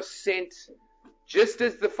we are sent just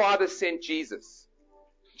as the Father sent Jesus.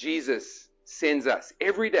 Jesus sends us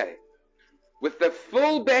every day with the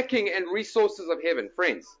full backing and resources of heaven.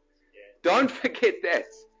 Friends, don't forget that.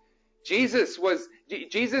 Jesus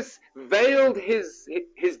veiled his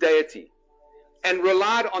deity and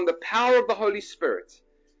relied on the power of the Holy Spirit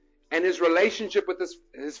and his relationship with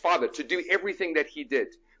his Father to do everything that he did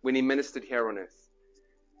when he ministered here on earth.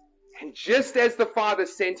 And just as the Father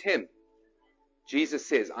sent him, Jesus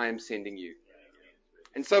says, I am sending you.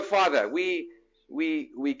 And so, Father, we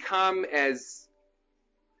come as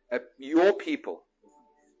your people,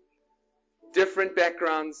 different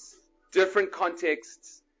backgrounds, different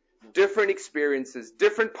contexts, different experiences,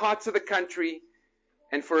 different parts of the country,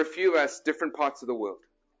 and for a few of us, different parts of the world.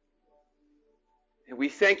 And we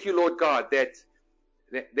thank you, Lord God,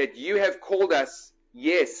 that you have called us,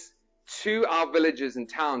 yes, to our villages and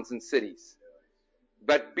towns and cities.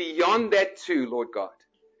 But beyond that too, Lord God,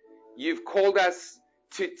 you've called us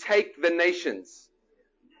to take the nations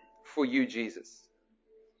for you, Jesus.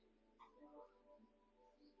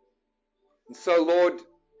 And so, Lord,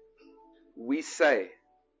 we say,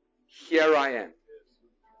 here I am.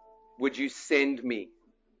 Would you send me?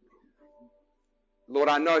 Lord,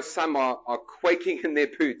 I know some are quaking in their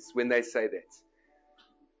boots when they say that.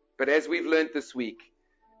 But as we've learned this week,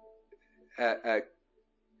 that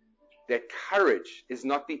courage is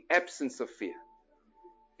not the absence of fear.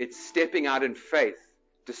 It's stepping out in faith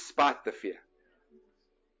despite the fear.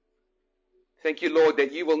 Thank you, Lord,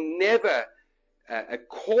 that you will never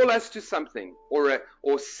call us to something or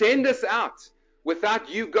send us out without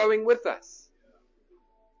you going with us.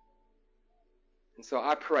 And so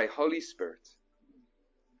I pray, Holy Spirit,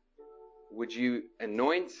 would you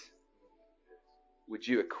anoint? Would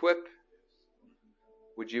you equip?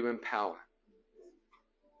 Would you empower?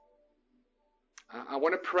 I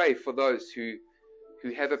want to pray for those who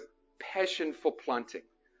have a passion for planting,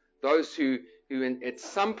 those who at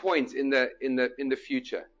some point in the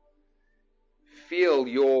future feel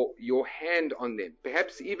your hand on them.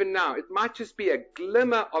 Perhaps even now, it might just be a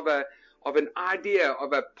glimmer of an idea,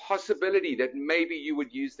 of a possibility that maybe you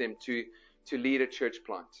would use them to lead a church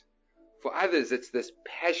plant. For others, it's this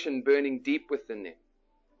passion burning deep within them.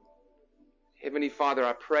 Heavenly Father,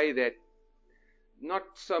 I pray that not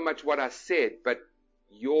so much what I said, but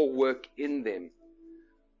your work in them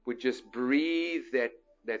would just breathe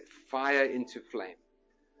that fire into flame.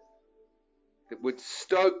 That would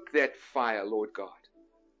stoke that fire, Lord God.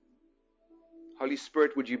 Holy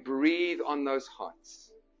Spirit, would you breathe on those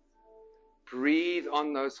hearts? Breathe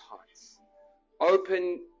on those hearts.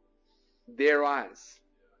 Open their eyes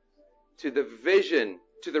to the vision,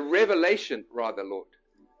 to the revelation, rather, Lord,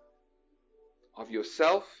 of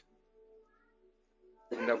yourself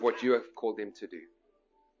and of what you have called them to do.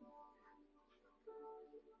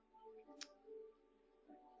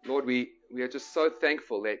 Lord, we are just so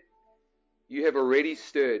thankful that you have already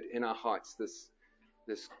stirred in our hearts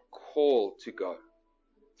this call to go.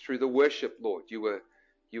 Through the worship, Lord, you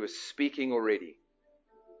were speaking already.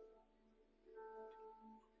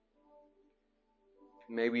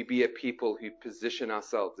 May we be a people who position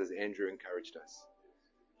ourselves as Andrew encouraged us.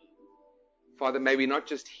 Father, may we not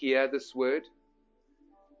just hear this word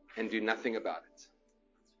and do nothing about it.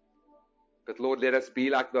 But Lord, let us be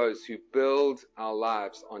like those who build our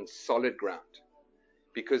lives on solid ground,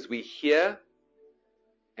 because we hear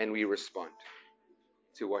and we respond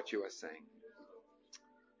to what you are saying.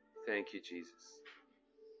 Thank you, Jesus.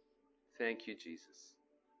 Thank you, Jesus.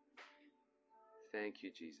 Thank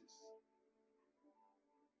you, Jesus.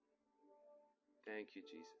 Thank you,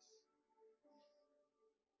 Jesus.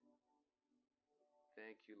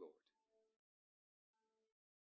 Thank you, Lord.